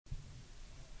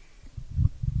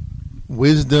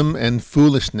Wisdom and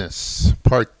Foolishness,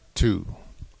 Part 2.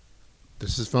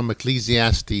 This is from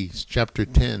Ecclesiastes chapter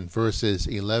 10, verses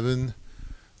 11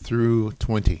 through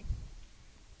 20.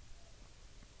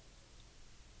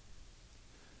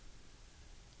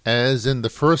 As in the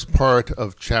first part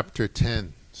of chapter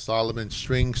 10, Solomon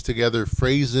strings together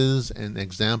phrases and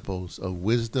examples of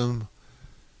wisdom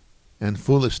and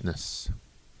foolishness.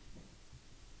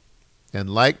 And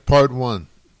like part 1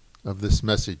 of this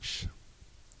message,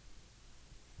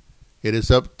 it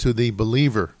is up to the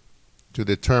believer to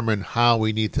determine how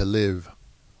we need to live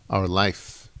our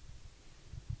life.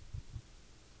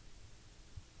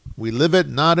 We live it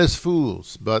not as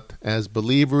fools, but as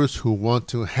believers who want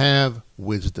to have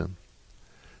wisdom,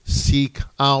 seek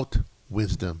out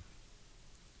wisdom,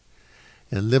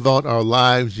 and live out our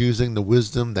lives using the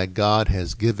wisdom that God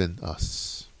has given us.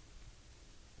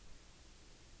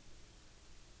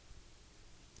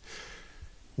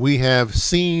 We have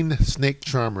seen snake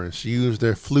charmers use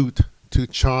their flute to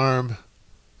charm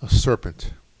a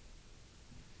serpent.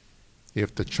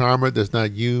 If the charmer does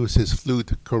not use his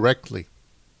flute correctly,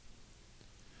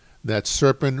 that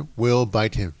serpent will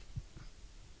bite him.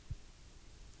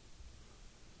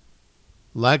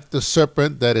 Like the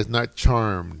serpent that is not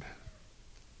charmed,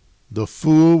 the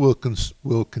fool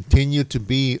will continue to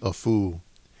be a fool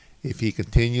if he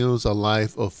continues a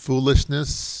life of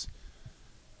foolishness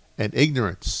and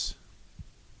ignorance.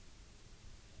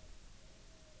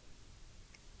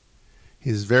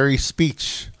 His very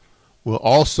speech will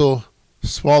also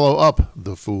swallow up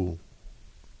the fool.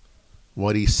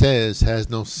 What he says has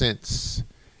no sense.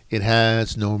 It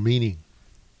has no meaning.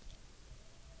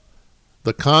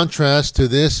 The contrast to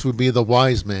this would be the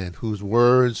wise man, whose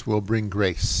words will bring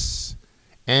grace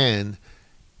and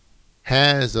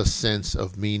has a sense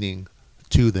of meaning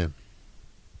to them.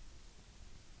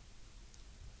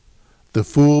 The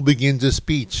fool begins his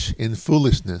speech in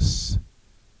foolishness,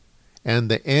 and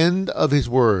the end of his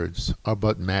words are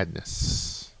but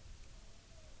madness.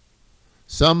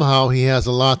 Somehow he has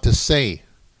a lot to say,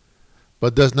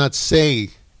 but does not say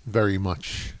very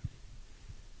much.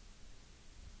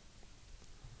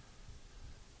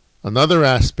 Another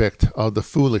aspect of the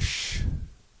foolish: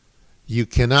 you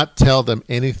cannot tell them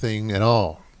anything at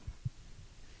all.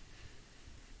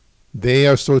 They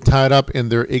are so tied up in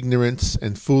their ignorance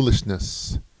and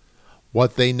foolishness,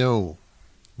 what they know,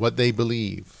 what they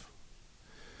believe,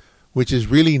 which is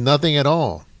really nothing at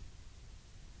all.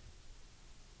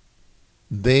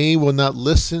 They will not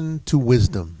listen to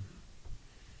wisdom.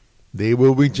 They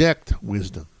will reject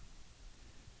wisdom.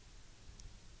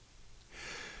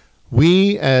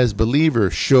 We as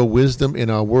believers show wisdom in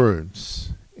our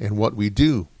words and what we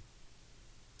do,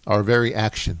 our very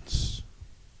actions.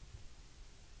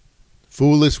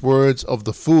 Foolish words of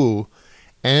the fool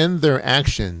and their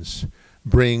actions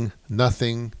bring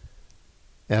nothing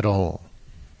at all.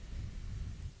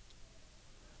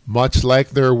 Much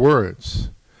like their words,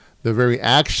 the very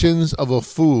actions of a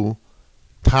fool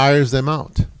tires them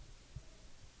out.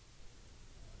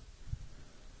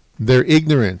 Their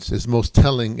ignorance is most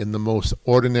telling in the most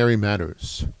ordinary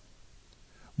matters,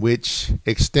 which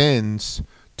extends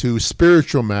to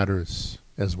spiritual matters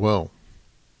as well.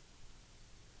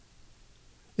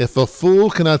 If a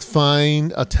fool cannot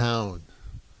find a town,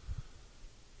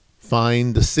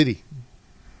 find the city,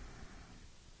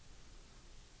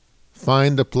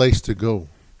 find a place to go,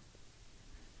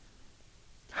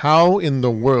 how in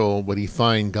the world would he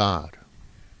find God?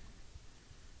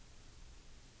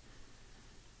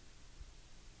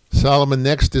 Solomon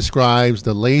next describes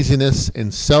the laziness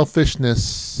and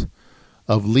selfishness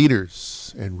of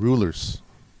leaders and rulers.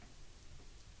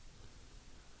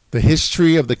 The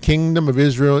history of the kingdom of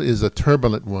Israel is a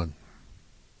turbulent one.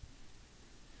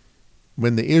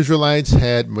 When the Israelites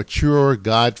had mature,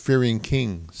 God-fearing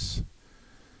kings,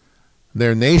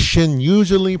 their nation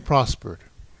usually prospered.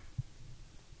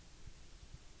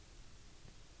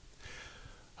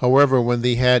 However, when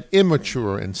they had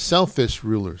immature and selfish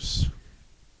rulers,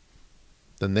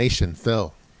 the nation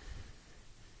fell.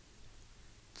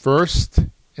 1st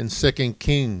and 2nd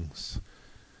Kings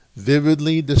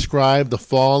vividly describe the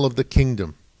fall of the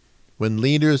kingdom when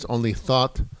leaders only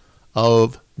thought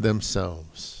of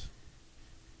themselves.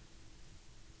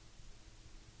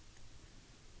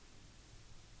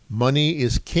 Money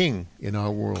is king in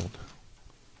our world.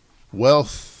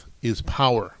 Wealth is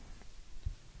power.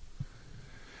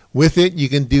 With it, you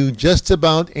can do just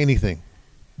about anything.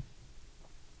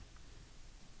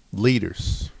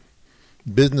 Leaders,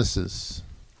 businesses,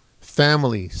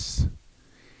 families,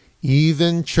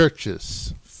 even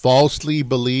churches falsely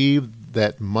believe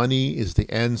that money is the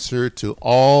answer to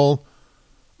all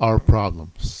our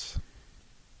problems.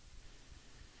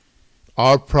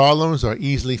 Our problems are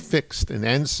easily fixed and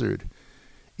answered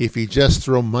if you just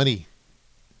throw money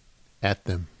at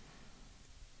them.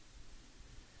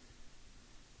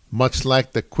 Much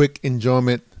like the quick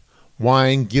enjoyment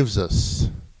wine gives us,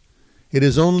 it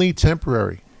is only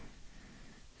temporary.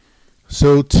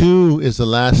 So too is the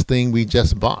last thing we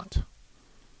just bought.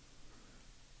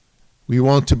 We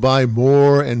want to buy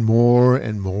more and more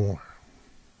and more.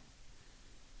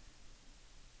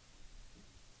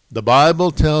 The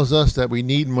Bible tells us that we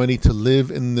need money to live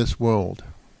in this world.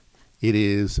 It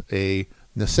is a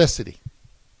necessity.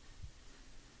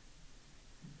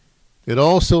 It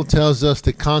also tells us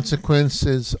the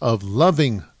consequences of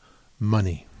loving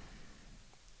money.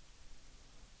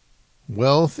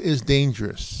 Wealth is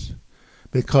dangerous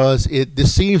because it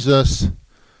deceives us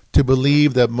to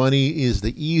believe that money is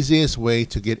the easiest way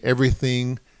to get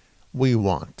everything we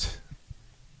want.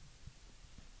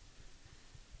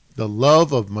 The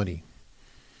love of money,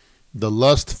 the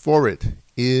lust for it,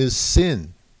 is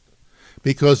sin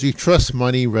because we trust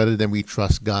money rather than we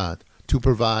trust God to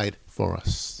provide for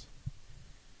us.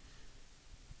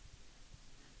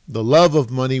 The love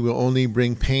of money will only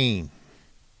bring pain.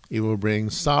 It will bring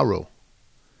sorrow.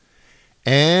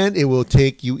 And it will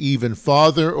take you even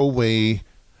farther away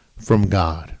from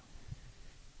God.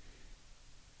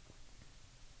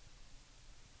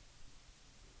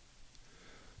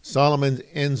 Solomon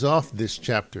ends off this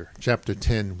chapter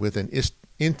 10, with an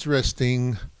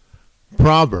interesting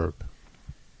proverb.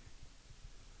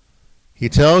 He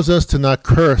tells us to not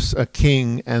curse a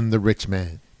king and the rich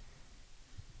man.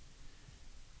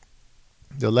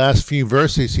 The last few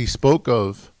verses he spoke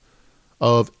of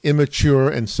immature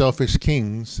and selfish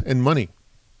kings and money.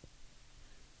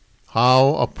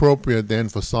 How appropriate then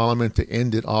for Solomon to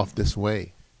end it off this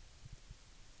way.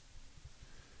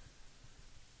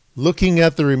 Looking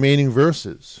at the remaining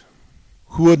verses,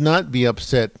 who would not be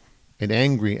upset and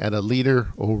angry at a leader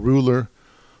or ruler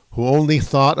who only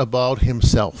thought about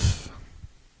himself?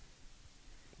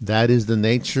 That is the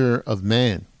nature of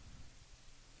man.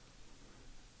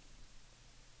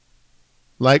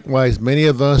 Likewise, many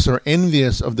of us are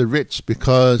envious of the rich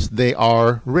because they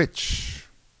are rich.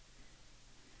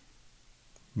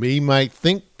 We might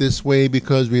think this way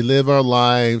because we live our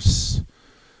lives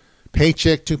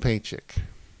paycheck to paycheck,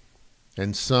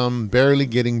 and some barely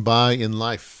getting by in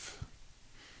life.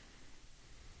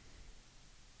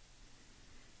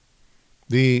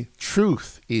 The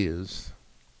truth is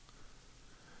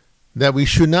that we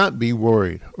should not be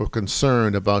worried or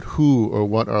concerned about who or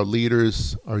what our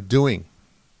leaders are doing.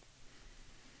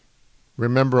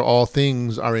 Remember, all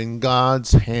things are in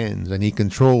God's hands, and He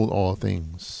controls all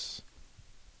things.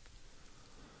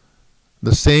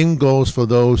 The same goes for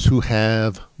those who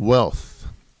have wealth.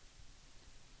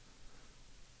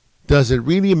 Does it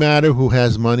really matter who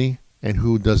has money and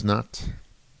who does not?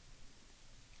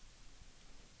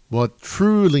 What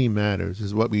truly matters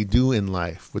is what we do in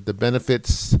life with the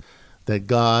benefits that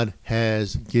God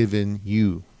has given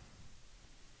you.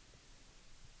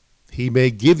 He may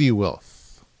give you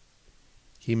wealth.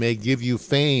 He may give you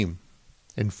fame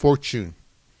and fortune,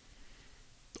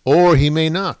 or He may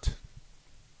not.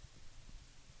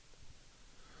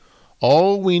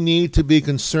 All we need to be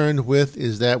concerned with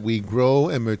is that we grow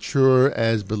and mature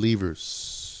as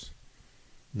believers.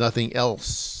 Nothing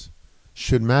else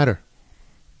should matter.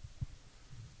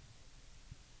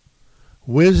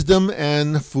 Wisdom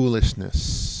and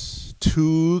foolishness,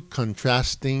 two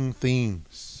contrasting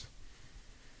themes.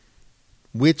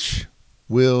 Which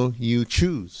will you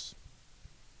choose?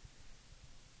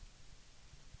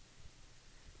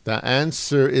 The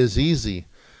answer is easy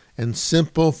and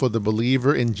simple for the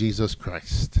believer in Jesus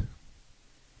Christ.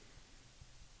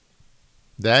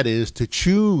 That is to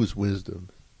choose wisdom.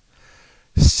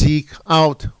 Seek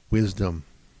out wisdom.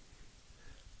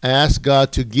 Ask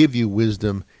God to give you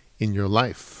wisdom in your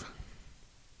life.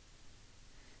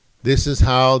 This is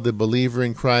how the believer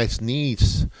in Christ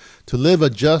needs to live a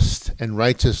just and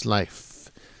righteous life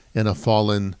in a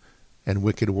fallen and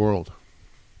wicked world.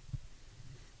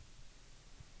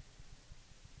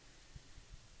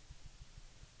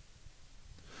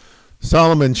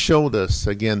 Solomon showed us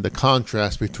again the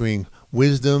contrast between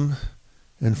wisdom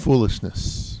and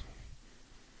foolishness.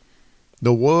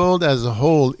 The world as a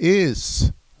whole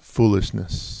is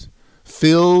foolishness,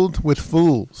 filled with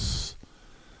fools,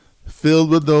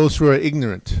 filled with those who are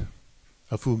ignorant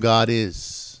of who God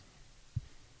is.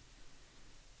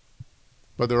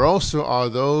 But there also are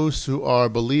those who are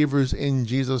believers in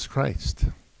Jesus Christ,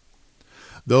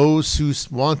 those who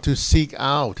want to seek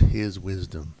out His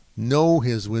wisdom, know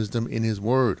His wisdom in His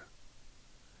Word,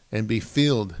 and be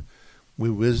filled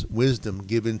with wisdom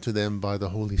given to them by the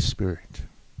Holy Spirit.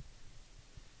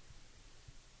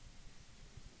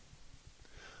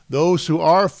 Those who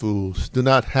are fools do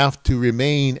not have to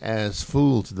remain as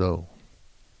fools, though.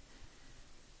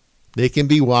 They can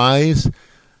be wise,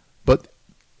 but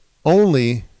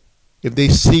only if they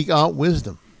seek out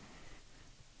wisdom.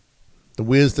 The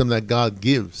wisdom that God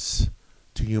gives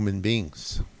to human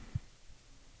beings.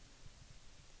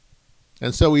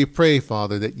 And so we pray,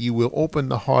 Father, that you will open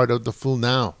the heart of the fool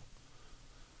now.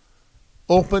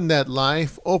 Open that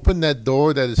life, open that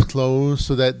door that is closed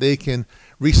so that they can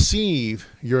receive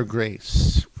your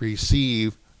grace,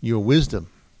 receive your wisdom,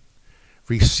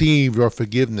 receive your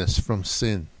forgiveness from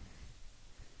sin.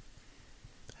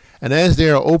 And as they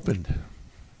are opened,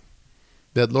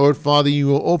 that, Lord Father, you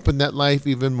will open that life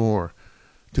even more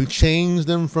to change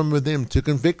them from within, to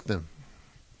convict them,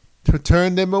 to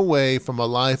turn them away from a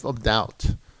life of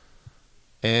doubt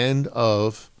and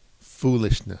of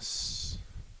foolishness,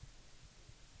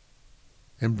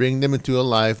 and bring them into a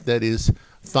life that is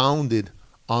founded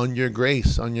on your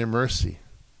grace, on your mercy,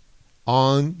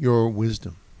 on your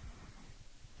wisdom.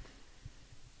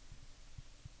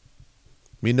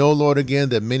 We know, Lord, again,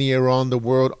 that many around the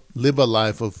world live a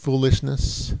life of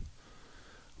foolishness,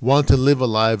 want to live a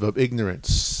life of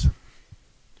ignorance,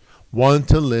 want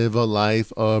to live a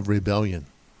life of rebellion.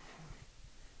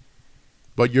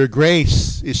 But your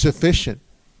grace is sufficient.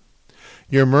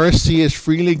 Your mercy is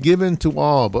freely given to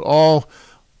all, but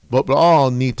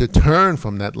all need to turn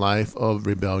from that life of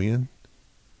rebellion,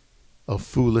 of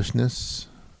foolishness,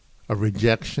 of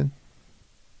rejection,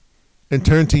 and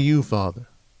turn to you, Father.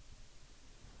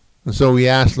 And so we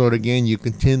ask, Lord, again, you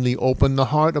continually open the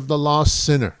heart of the lost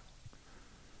sinner.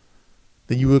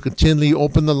 That you will continually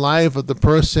open the life of the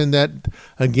person that,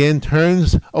 again,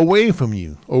 turns away from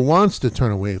you or wants to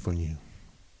turn away from you.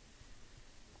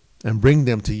 And bring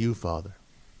them to you, Father.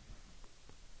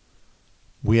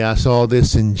 We ask all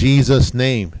this in Jesus'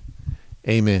 name.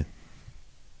 Amen.